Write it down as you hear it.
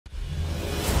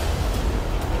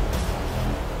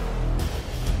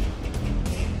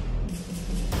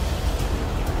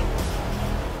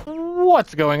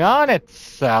What's going on?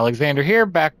 It's Alexander here,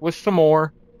 back with some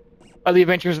more of the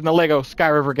adventures in the LEGO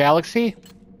Skyriver Galaxy.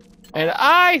 And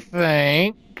I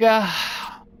think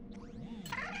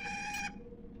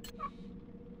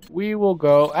we will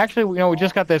go... Actually, you know, we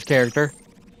just got this character.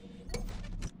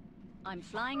 I'm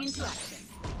flying into action.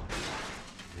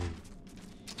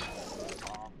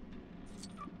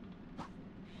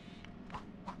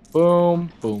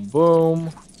 Boom, boom, boom.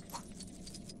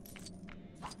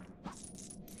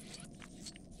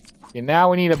 Okay,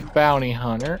 now we need a bounty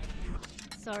hunter.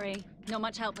 Sorry, not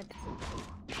much help with that.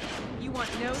 You want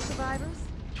no survivors?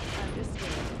 Understood.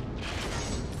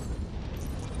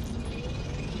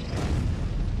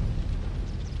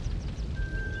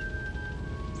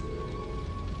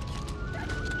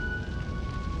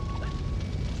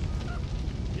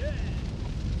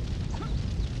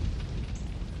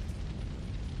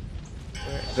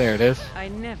 There it is. I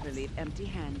never leave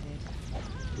empty-handed.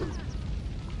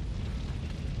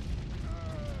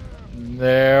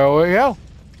 There we go.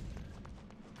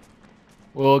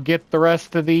 We'll get the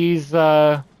rest of these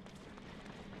one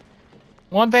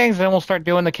things, then we'll start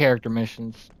doing the character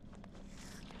missions.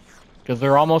 Because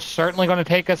they're almost certainly going to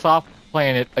take us off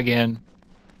planet again.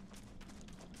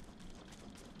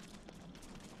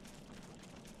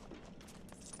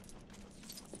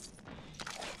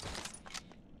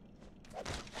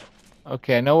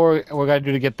 Okay, I know what we got to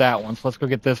do to get that one, so let's go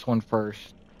get this one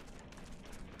first.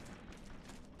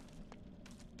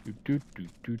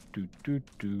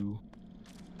 Do.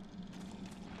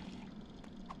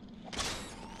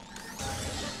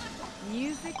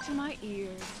 Music to my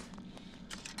ears.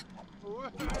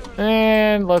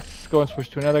 And let's go and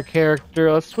switch to another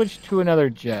character. Let's switch to another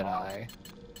Jedi.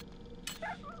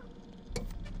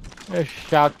 There's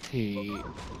Shakti.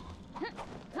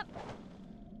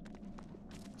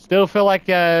 Still feel like,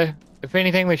 if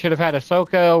anything, they should have had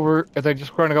Ahsoka over. If they're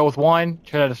just going to go with one,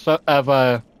 should have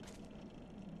I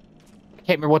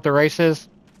can't remember what the race is.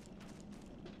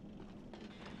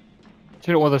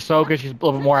 Should have went with Ahsoka. She's a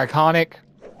little bit more iconic.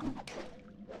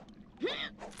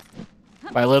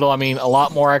 By little, I mean a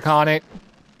lot more iconic.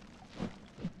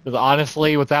 Because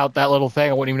honestly, without that little thing,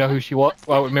 I wouldn't even know who she was.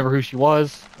 I wouldn't remember who she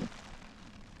was.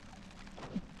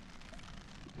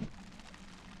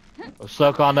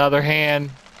 Ahsoka, on the other hand,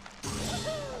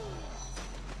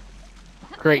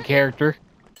 great character.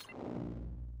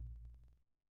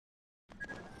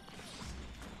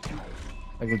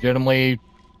 Like, legitimately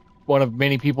one of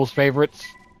many people's favorites.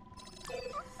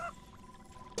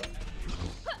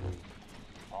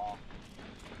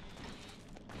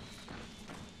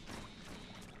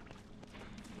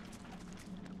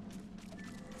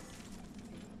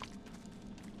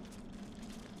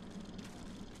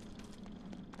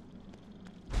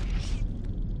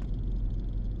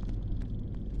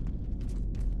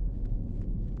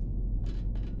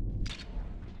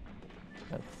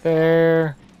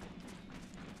 There.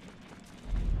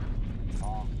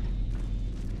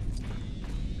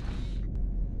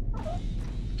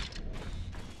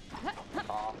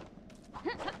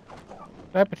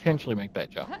 Could I potentially make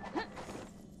that jump?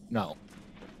 No.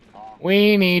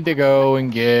 We need to go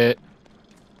and get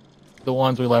the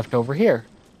ones we left over here.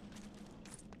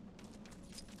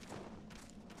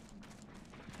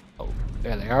 Oh,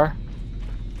 there they are.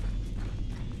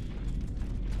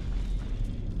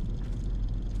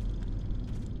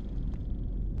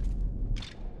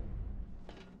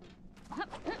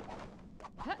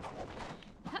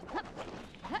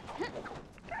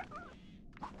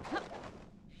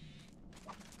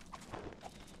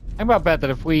 I'm about bet that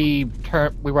if we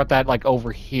brought that like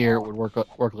over here, it would work a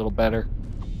little better.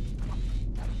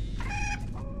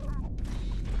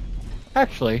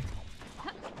 Actually,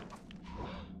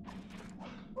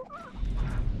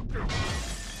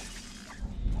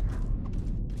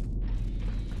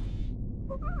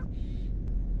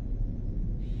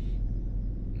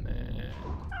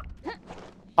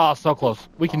 oh, so close.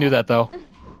 We can do that though.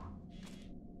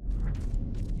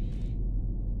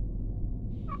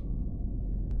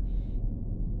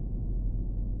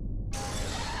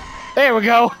 There we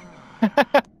go.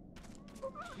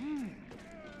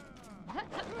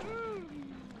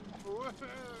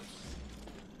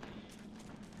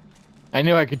 I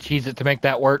knew I could cheese it to make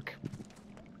that work.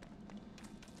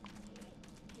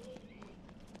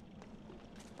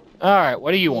 Alright,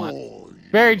 what do you want?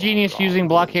 Very genius using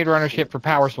blockade runner ship for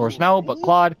power source. No, but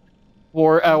Claude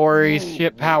worries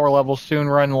ship power levels soon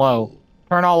run low.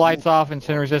 Turn all lights off and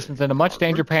send resistance into much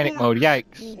danger panic mode.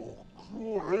 Yikes.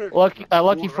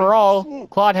 Lucky for all,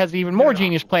 Claude has an even more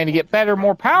genius plan to get better,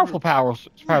 more powerful power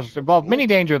sources. Involve many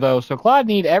danger though, so Claude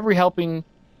need every helping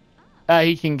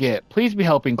he can get. Please be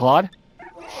helping, Claude.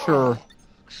 Sure.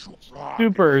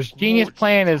 Super's genius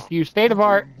plan is to use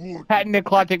state-of-art, patented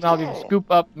Claw technology to scoop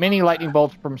up many lightning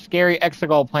bolts from scary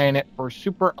Exegol planet for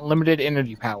super unlimited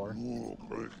energy power.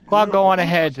 Claude, go on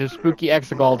ahead to spooky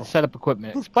Exegol to set up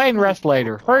equipment. Explain rest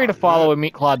later. Hurry to follow and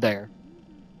meet Claude there.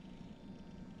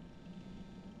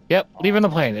 Yep, leaving the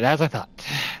planet, as I thought.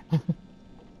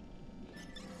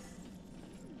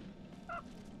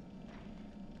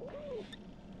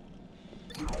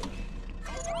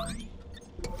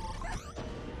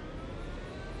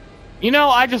 You know,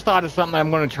 I just thought of something I'm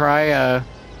going to try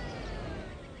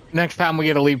next time we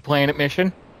get a Leave Planet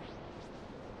mission.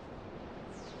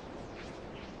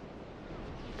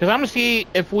 Because I'm going to see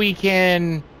if we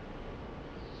can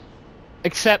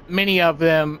accept many of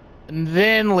them and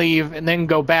then leave and then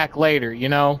go back later, you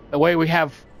know? The way we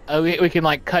have, we can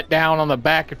like cut down on the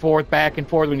back and forth,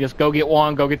 and just go get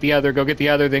one, go get the other,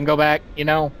 then go back, you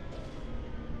know?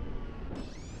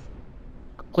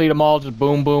 Complete them all, just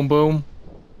boom, boom, boom.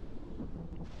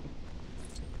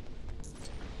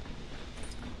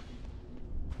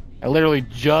 I literally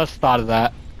just thought of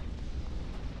that.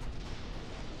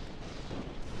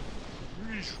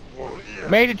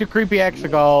 Made it to creepy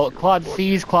Exegol. Claude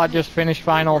sees Claude just finished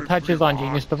final touches on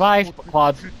Genius device, but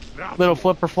Claude's little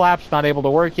flipper flap's not able to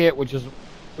work it, which is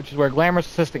where Glamorous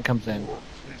Assistant comes in.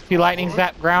 See lightning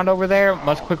zap ground over there?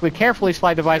 Must quickly carefully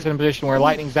slide device in a position where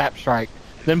lightning zap strike.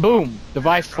 Then boom!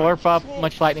 Device slurp up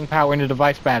much lightning power into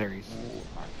device batteries.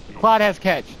 Claude has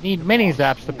catch. Need many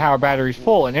zaps to power batteries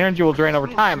full, and energy will drain over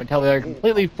time until they are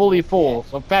completely fully full,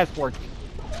 so fast working.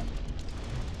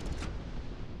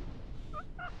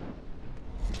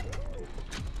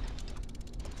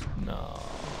 No.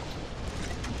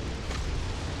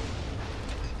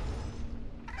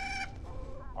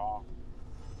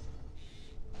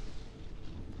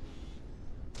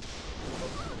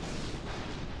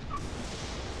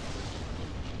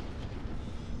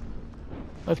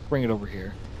 Let's bring it over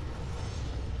here.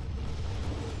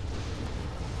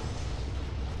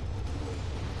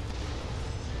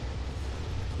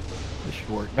 This should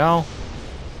work now.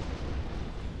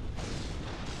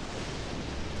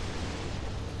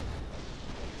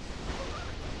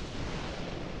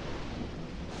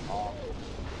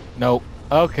 Nope.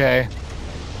 Okay.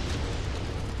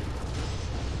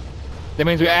 That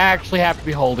means we actually have to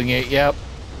be holding it. Yep.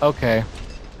 Okay.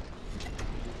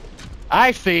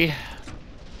 I see.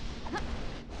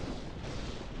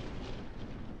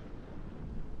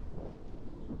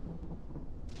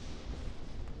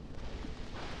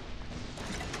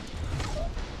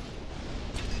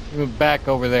 Move back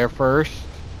over there first.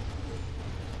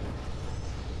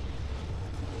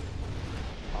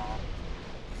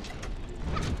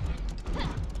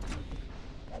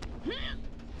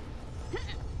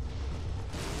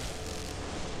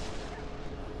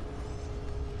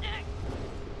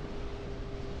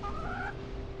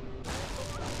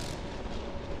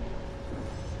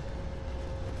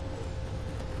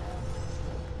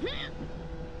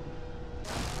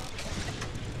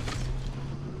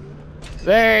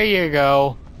 There you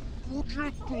go.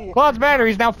 Claude's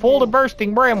battery is now full to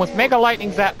bursting brim with Mega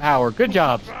Lightning Zap power. Good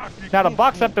job. Now to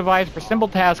box up device for simple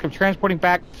task of transporting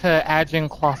back to Ajin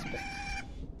Claw Space.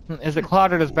 Is it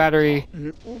Claude or does battery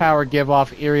power give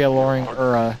off eerie alluring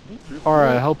aura?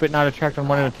 Hope it not attract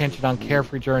unwanted attention on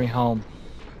carefree journey home.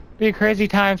 Be crazy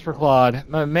times for Claude.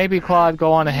 Maybe Claude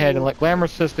go on ahead and let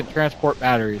Glamorous Assistant transport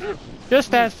batteries.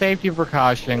 Just as safety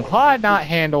precaution. Claude not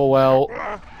handle well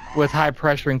with high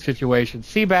pressuring situations.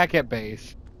 See back at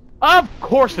base. Of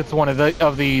course it's one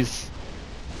of these.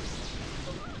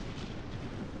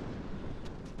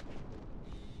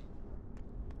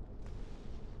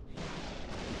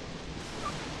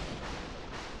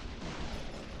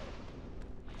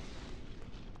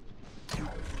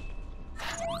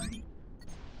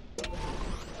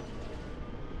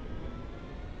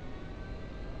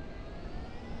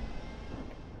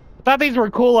 I thought these were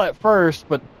cool at first,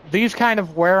 but these kind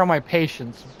of wear on my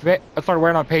patience. I started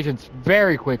wearing on patience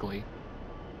very quickly.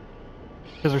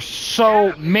 Because there's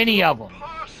so many of them.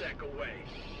 Parsec away.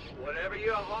 Whatever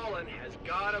you're hauling has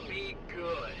gotta be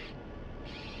good.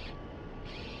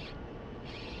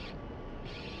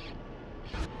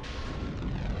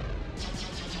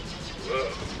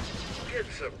 Whoa. Get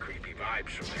some creepy vibes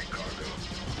from that cargo.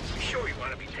 You sure you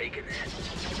want to be taking that?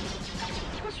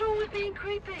 What's wrong with being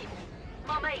creepy?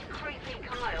 My mate Creepy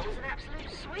Kyle's an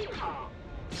absolute sweetheart.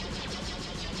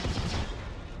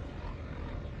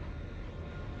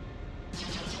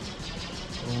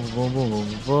 Boom, boom, boom,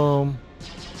 boom, boom.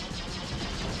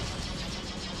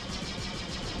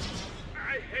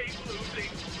 I hate losing.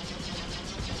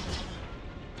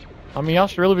 I mean, y'all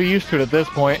should really be used to it at this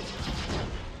point.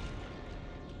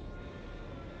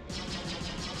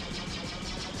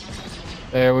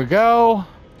 There we go.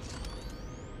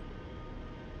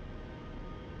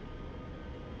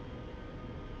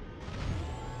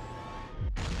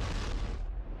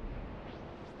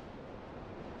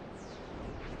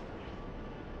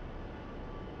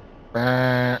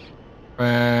 Bah,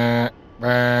 bah,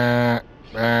 bah,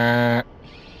 bah.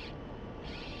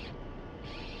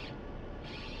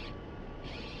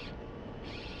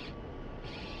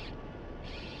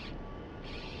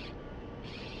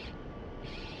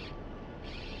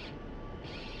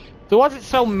 There wasn't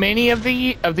so many of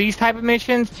these type of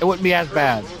missions, it wouldn't be as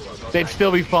bad. They'd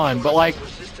still be fun, but like,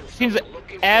 seems that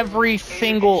every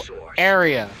single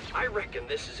area. I reckon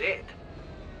this is it.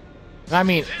 I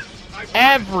mean,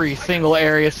 every single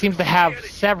area seems to have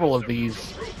several of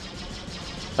these.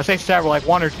 I say several, like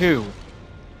one or two.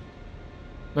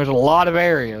 There's a lot of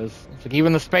areas. It's like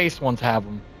even the space ones have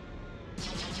them.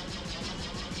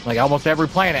 Like almost every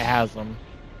planet has them.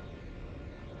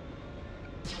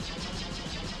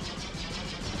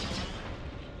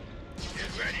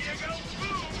 Get ready to go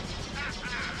boom!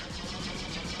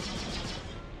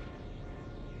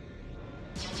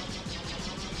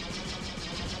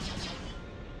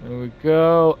 There we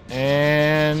go,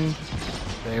 and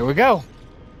there we go.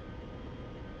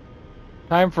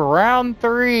 Time for round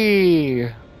 3.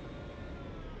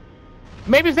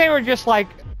 Maybe they were just like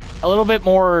a little bit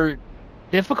more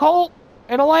difficult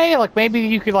in a way. Like maybe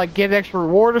you could like get an extra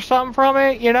reward or something from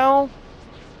it, you know?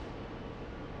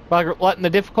 Like letting the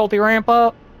difficulty ramp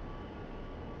up.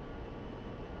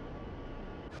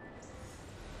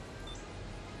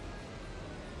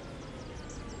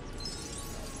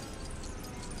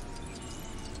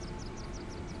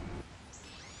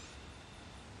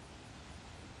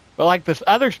 But like this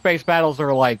other space battles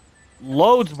are like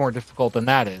loads more difficult than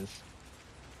that is.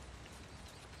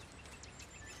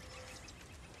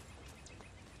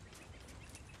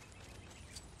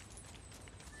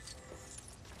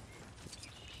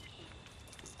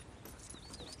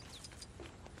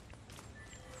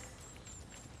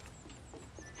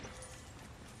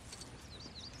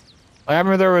 I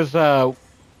remember there was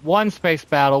one space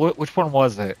battle. Which one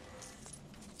was it?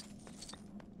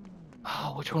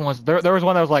 Oh, which one was it? There was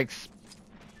one that was like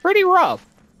pretty rough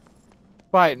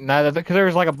fighting, because there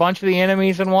was like a bunch of the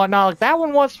enemies and whatnot. Like that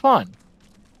one was fun.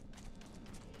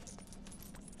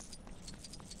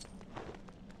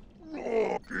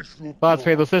 Claude's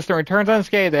fatal system returns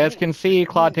unscathed. As you can see,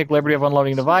 Claude took liberty of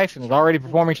unloading the device and is already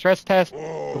performing stress tests.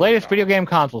 The latest video game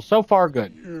console. So far,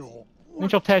 good.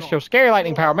 Initial tests show scary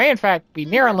lightning power may in fact be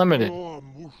near unlimited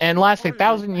and last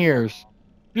 1,000 years.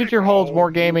 Future holds more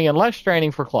gaming and less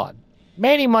straining for Claude.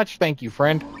 Many much thank you,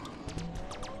 friend.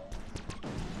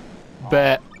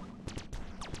 Bet.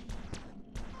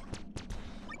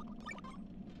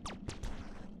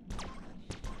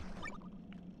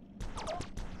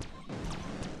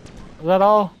 Is that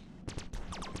all?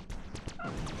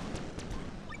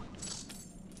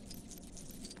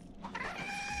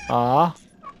 Ah.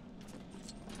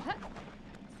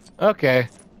 Okay.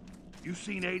 You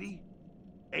seen 80?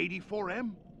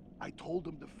 84M? I told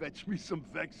him to fetch me some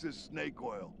Vexus snake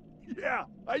oil. Yeah,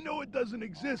 I know it doesn't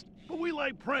exist, but we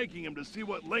like pranking him to see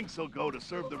what lengths he'll go to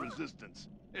serve the resistance.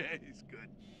 He's good.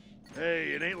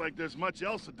 Hey, it ain't like there's much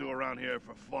else to do around here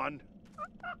for fun.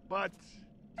 But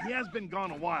he has been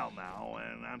gone a while now,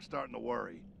 and I'm starting to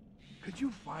worry. Could you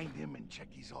find him and check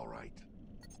he's all right?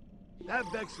 That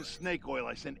Vexus snake oil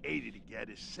I sent 80 to get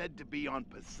is said to be on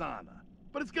Pisana,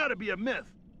 but it's gotta be a myth.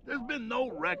 There's been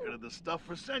no record of the stuff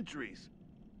for centuries.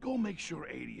 Go make sure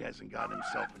 80 hasn't got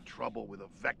himself in trouble with a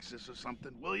Vexus or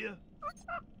something, will you?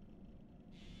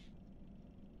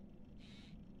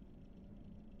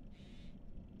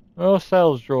 Oh,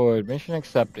 cells droid. Mission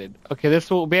accepted. Okay, this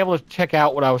will be able to check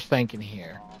out what I was thinking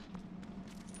here.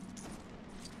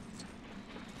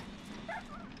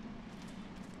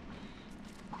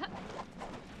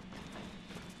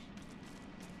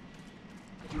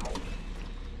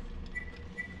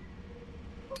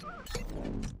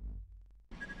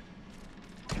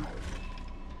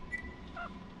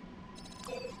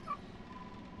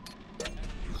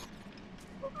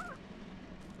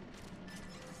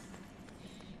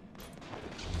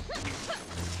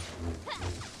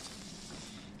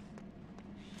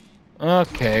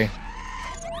 Okay.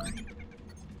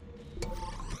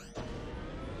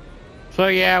 So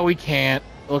yeah, we can't.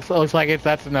 Looks like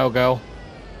that's a no-go.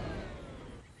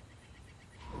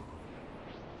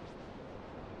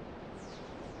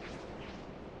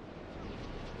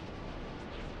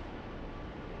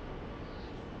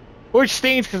 Which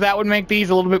stinks, because that would make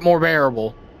these a little bit more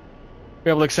bearable.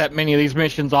 Be able to accept many of these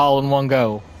missions all in one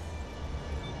go.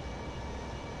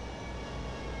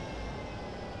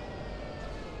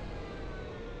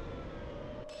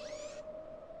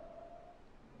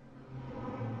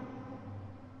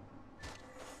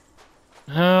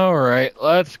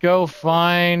 let's go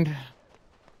find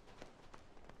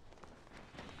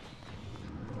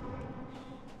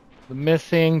the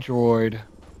missing droid.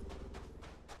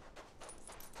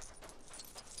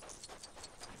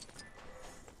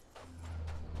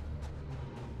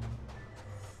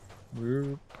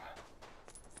 Whoop.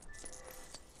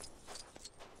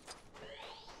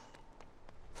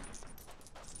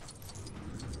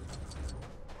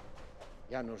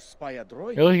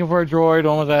 You're looking for a droid.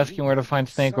 One was asking where to find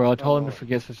Snake Oil. I told him to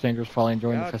forget such dangerous folly and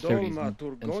join the festivities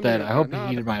instead. I hope he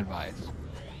heeded my advice.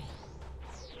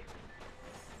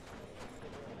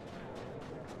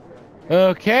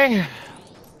 Okay.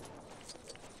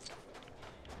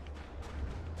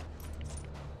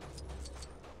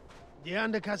 He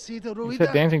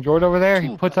said dancing droid over there?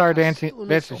 He puts our dancing...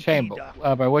 That's a shame,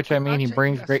 but, by which I mean he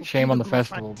brings great shame on the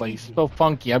festival, but he's so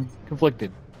funky, I'm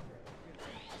conflicted.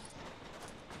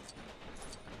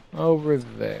 Over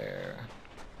there.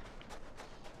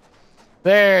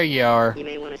 There you are. You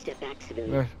may want to step back,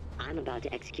 civilian. I'm about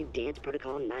to execute Dance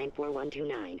Protocol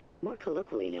 94129, more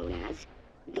colloquially known as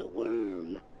the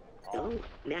Worm. Oh,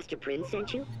 Master Prince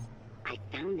sent you? I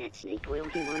found that snake oil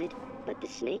he wanted, but the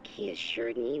snake he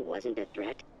assured me wasn't a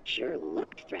threat sure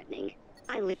looked threatening.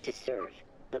 I lived to serve,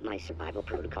 but my survival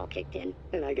protocol kicked in,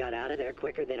 and I got out of there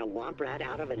quicker than a womp rat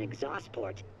out of an exhaust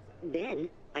port. Then,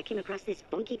 I came across this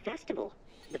funky festival.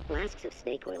 The flasks of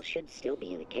snake oil should still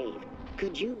be in the cave.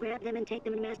 Could you grab them and take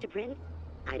them to Master Prin?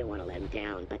 I don't want to let him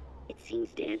down, but it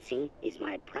seems dancing is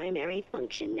my primary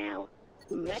function now.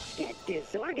 Let's get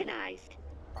disorganized.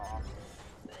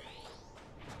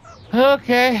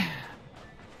 Okay.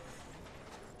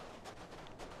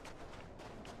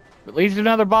 If it leads to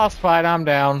another boss fight, I'm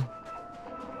down.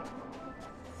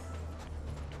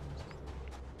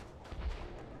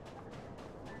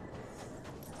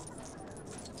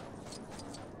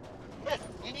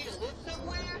 You need to live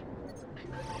somewhere?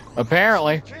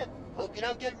 Apparently. Hope you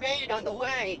don't get raided on the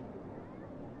way.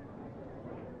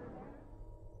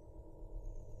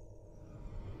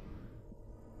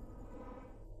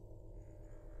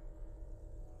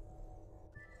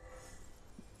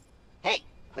 Hey,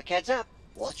 quick heads up.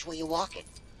 Watch where you're walking.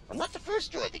 I'm not the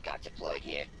first droid that got deployed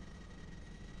here.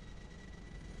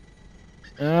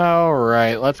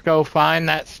 Alright, let's go find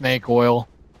that snake oil.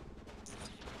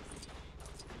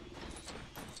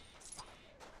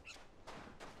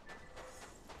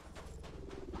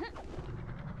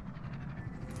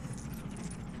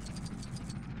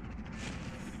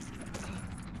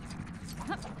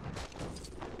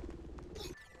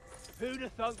 Who'd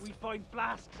have thought we'd find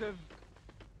flasks of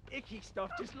icky stuff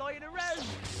just lying around?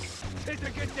 It's a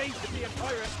good day to be a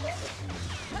pirate.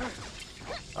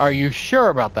 Are you sure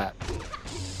about that?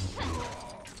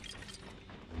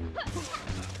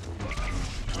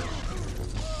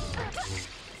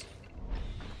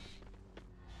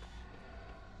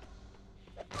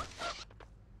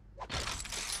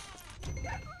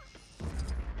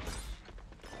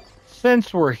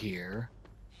 Since we're here...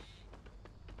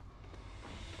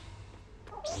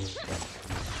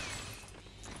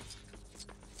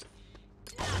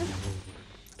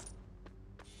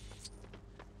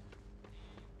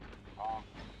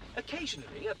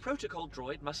 Occasionally, a protocol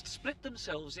droid must split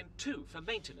themselves in two for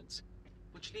maintenance,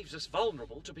 which leaves us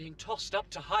vulnerable to being tossed up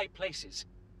to high places.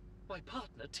 My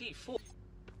partner, T4...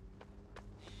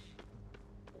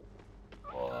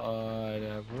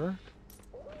 Whatever.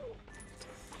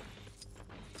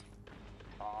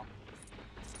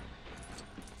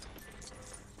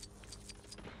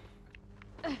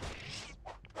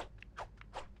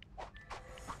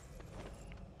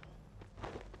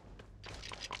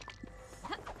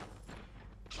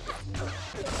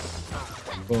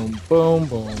 Boom, boom,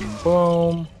 boom,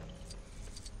 boom.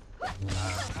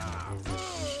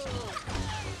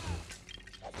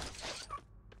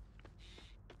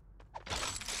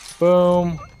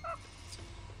 Boom.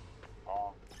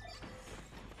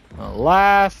 The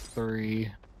last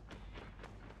three.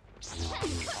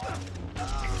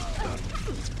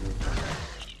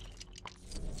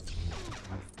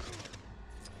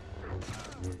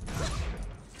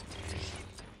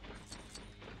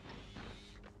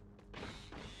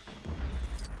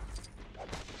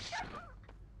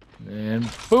 And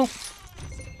boop.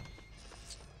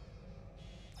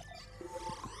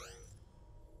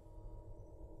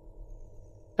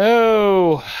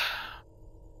 Oh.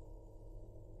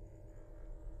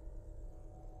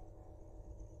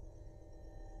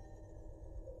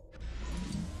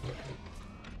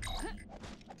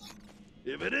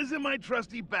 If it isn't my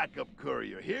trusty backup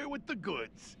courier here with the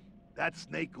goods, that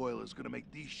snake oil is gonna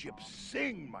make these ships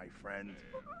sing, my friend.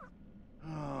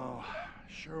 Oh,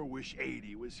 sure wish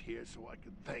 80 was here so I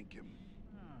could thank him.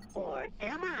 Or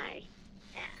am I?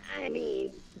 I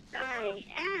mean, I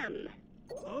am.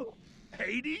 Huh?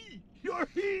 80? You're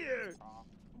here!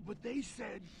 But they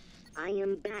said... I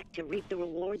am back to reap the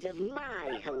rewards of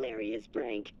my hilarious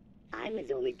prank. I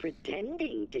was only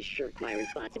pretending to shirk my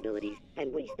responsibilities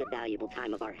and waste the valuable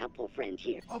time of our helpful friend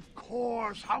here. Of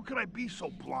course! How could I be so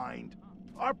blind?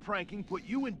 Our pranking put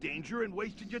you in danger and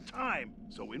wasted your time.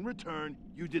 So in return,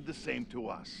 you did the same to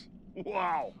us.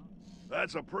 Wow!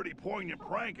 That's a pretty poignant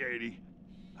prank, 80.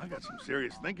 I got some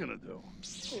serious thinking to do.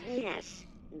 Yes,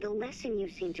 the lesson you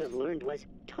seem to have learned was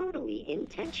totally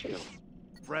intentional.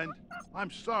 Friend, I'm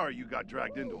sorry you got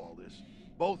dragged into all this.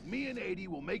 Both me and 80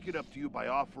 will make it up to you by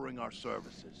offering our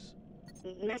services.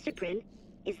 Master Prin,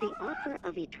 is the offer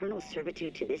of eternal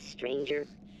servitude to this stranger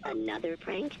another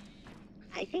prank?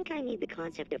 I think I need the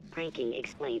concept of pranking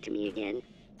explained to me again.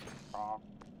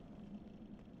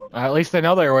 At least they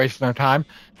know they're wasting their time.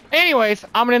 Anyways,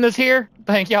 I'm gonna end this here.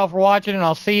 Thank y'all for watching, and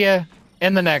I'll see you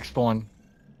in the next one.